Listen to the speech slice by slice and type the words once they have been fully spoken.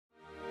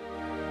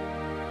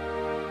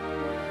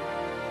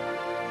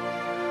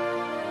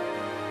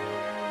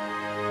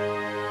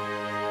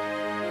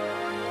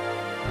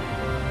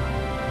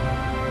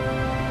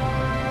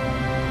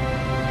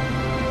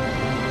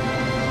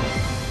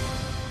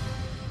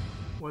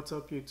What's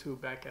up,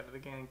 YouTube? Back at it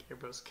again.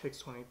 Gabriel's Kicks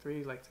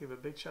 23. Like to give a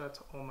big shout out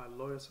to all my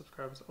loyal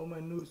subscribers, all my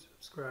new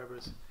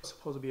subscribers. It's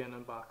supposed to be an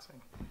unboxing.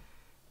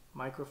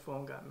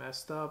 Microphone got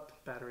messed up,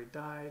 battery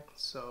died,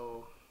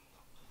 so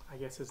I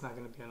guess it's not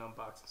going to be an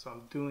unboxing. So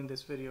I'm doing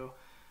this video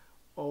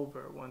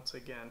over once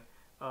again.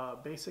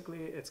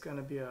 Basically, it's going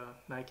to be a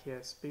Nike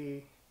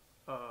SB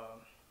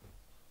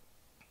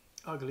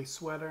ugly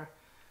sweater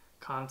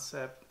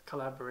concept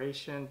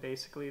collaboration.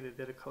 Basically, they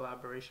did a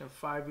collaboration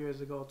 5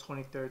 years ago,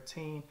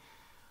 2013.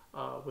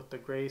 With the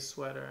gray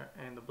sweater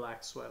and the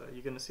black sweater.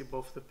 You're going to see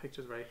both of the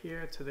pictures right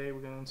here. Today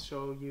we're going to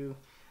show you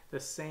the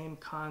same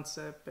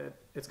concept, but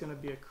it's going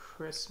to be a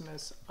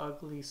Christmas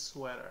ugly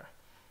sweater.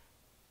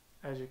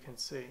 As you can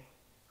see,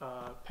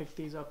 picked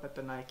these up at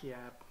the Nike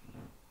app.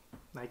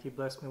 Nike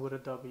blessed me with a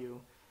W.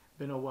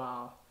 Been a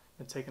while,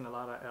 been taking a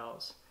lot of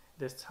L's.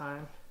 This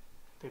time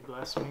they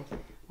blessed me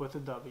with a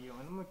W,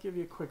 and I'm going to give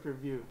you a quick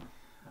review.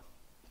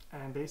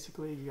 And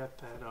basically you got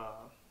that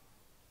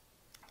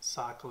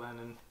sock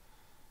linen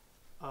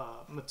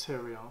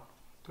material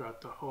throughout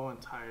the whole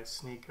entire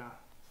sneaker.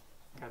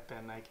 Got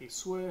that Nike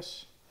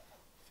swoosh.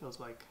 Feels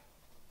like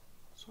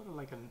sort of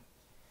like a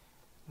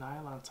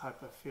nylon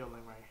type of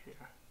feeling right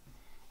here.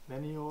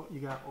 Then you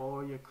got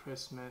all your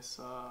Christmas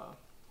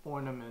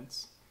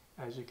ornaments,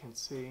 as you can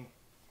see.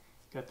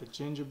 Got the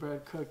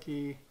gingerbread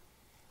cookie.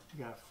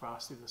 You got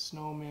Frosty the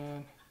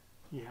Snowman.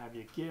 You have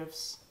your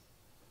gifts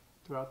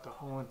throughout the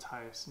whole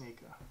entire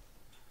sneaker.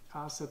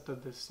 Concept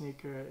of this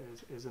sneaker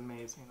is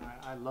amazing.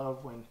 I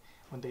love when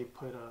they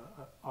put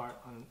art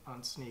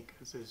on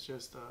sneakers. It's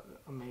just an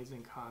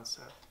amazing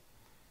concept.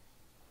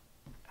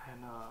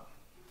 And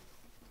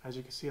as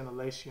you can see on the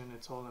lace unit,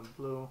 it's all in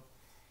blue.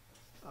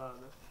 The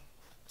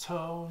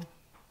toe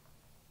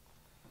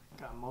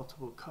got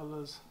multiple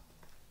colors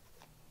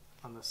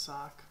on the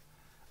sock.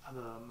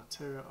 The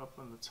material up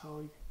on the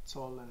toe, it's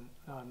all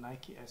in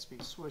Nike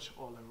SB swoosh,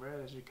 all in red,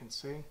 as you can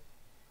see.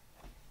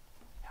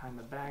 Behind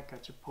the back,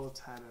 got your pull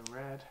tab in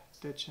red,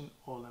 stitching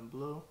all in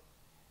blue,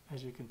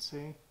 as you can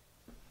see.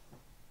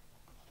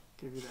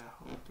 Give you that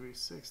whole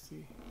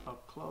 360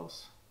 up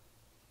close.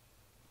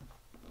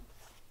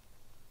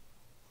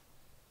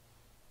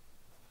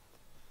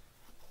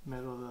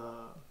 Middle of the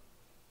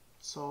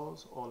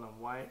soles, all in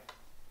white.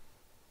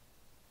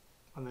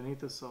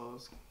 Underneath the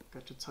soles,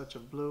 got your touch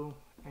of blue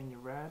and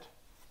your red.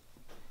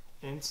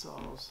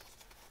 Insoles,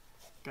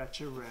 got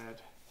your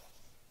red,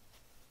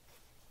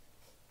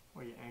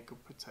 where your ankle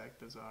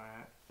protectors are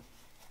at.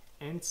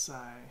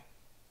 Inside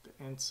the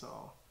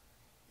insole,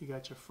 you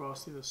got your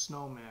Frosty the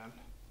Snowman,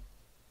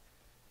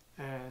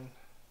 and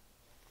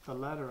the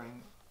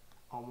lettering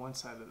on one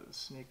side of the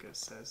sneaker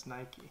says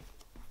Nike.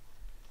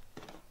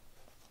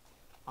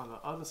 On the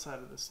other side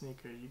of the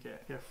sneaker, you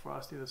get your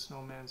Frosty the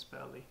Snowman's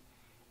belly,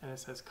 and it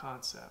says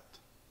Concept.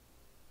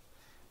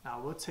 Now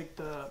we'll take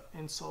the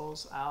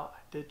insoles out.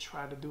 I did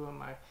try to do in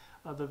my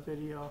other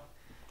video,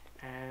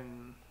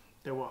 and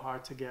they were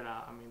hard to get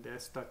out. I mean, they're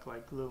stuck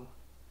like glue.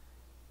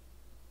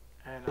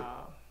 And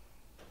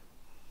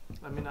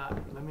let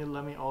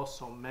me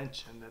also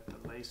mention that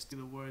the lace,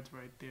 the words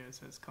right there, it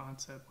says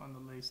Concept on the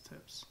lace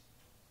tips.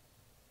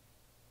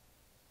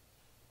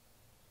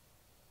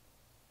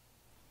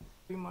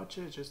 Pretty much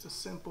it's just a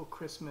simple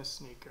Christmas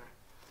sneaker.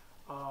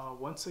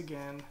 Once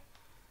again,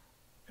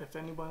 if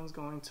anyone's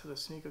going to the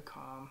Sneaker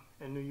Con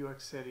in New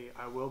York City,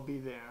 I will be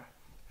there,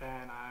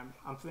 and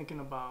I'm thinking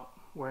about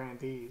wearing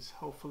these.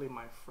 Hopefully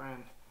my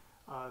friend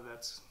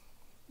that's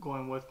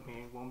going with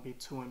me won't be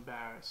too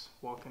embarrassed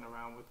walking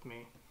around with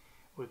me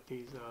with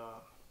these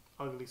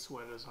ugly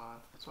sweaters on.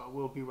 So I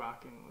will be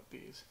rocking with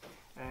these.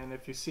 And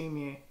if you see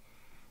me,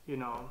 you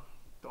know,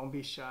 don't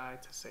be shy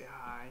to say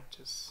hi.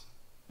 Just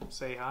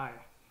say hi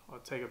or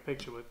take a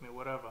picture with me,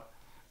 whatever.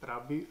 But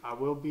I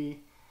will be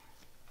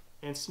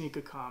in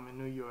SneakerCon in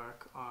New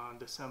York on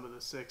December the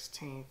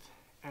 16th,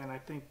 and I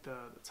think the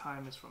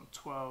time is from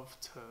 12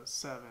 to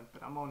 7,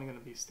 but I'm only going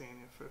to be staying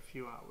there for a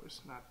few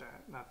hours, not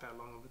that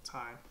long of a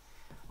time.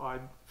 Oh, I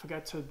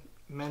forgot to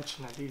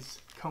mention that these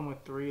come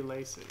with 3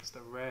 laces: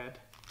 the red,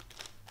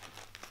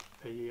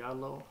 the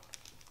yellow,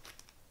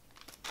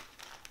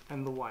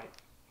 and the white.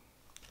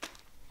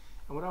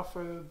 And without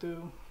further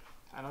ado,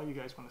 I know you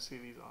guys want to see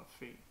these on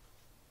feet.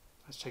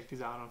 Let's check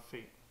these out on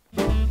feet.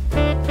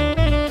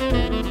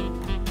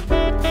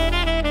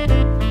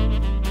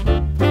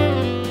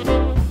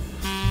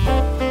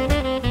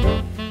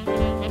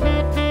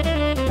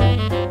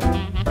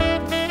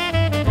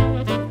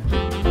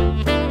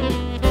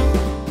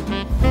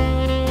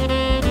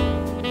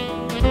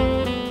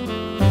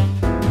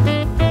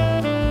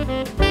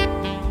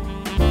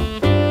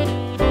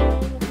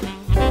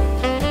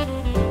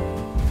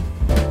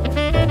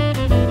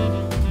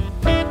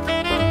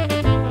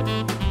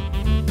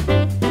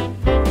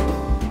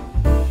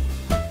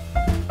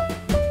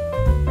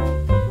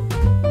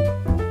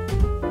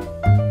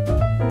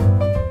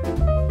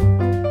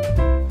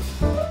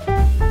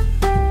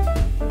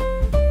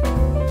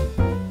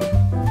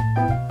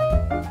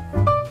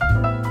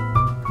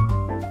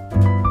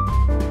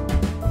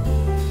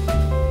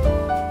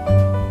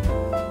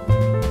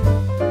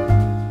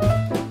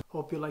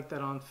 like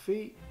that on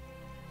feet.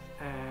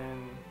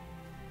 And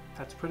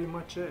that's pretty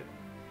much it.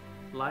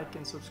 Like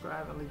and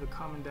subscribe and leave a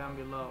comment down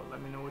below.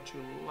 Let me know what you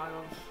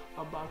love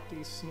about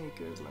these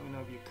sneakers. Let me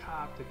know if you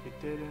copped, if you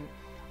didn't.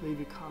 Leave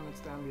your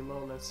comments down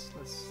below. Let's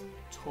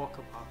talk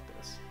about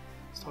this.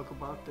 Let's talk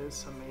about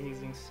this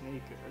amazing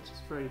sneaker. It's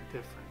just very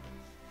different.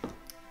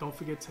 Don't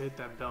forget to hit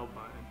that bell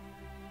button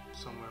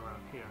somewhere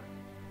around here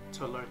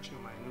to alert you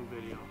my new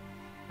video.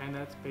 And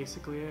that's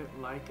basically it.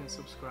 Like and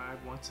subscribe.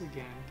 Once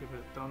again, give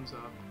it a thumbs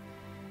up.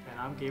 And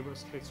I'm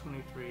Gabriel's Kicks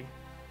 23.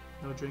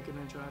 No drinking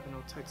and driving, no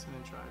texting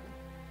and driving.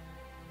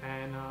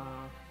 And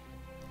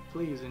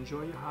please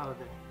enjoy your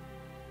holiday.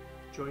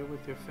 Enjoy it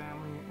with your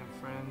family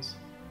and friends.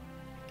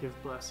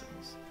 Give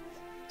blessings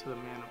to the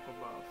man up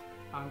above.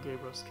 I'm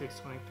Gabriel's Kicks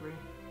 23.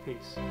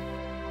 Peace.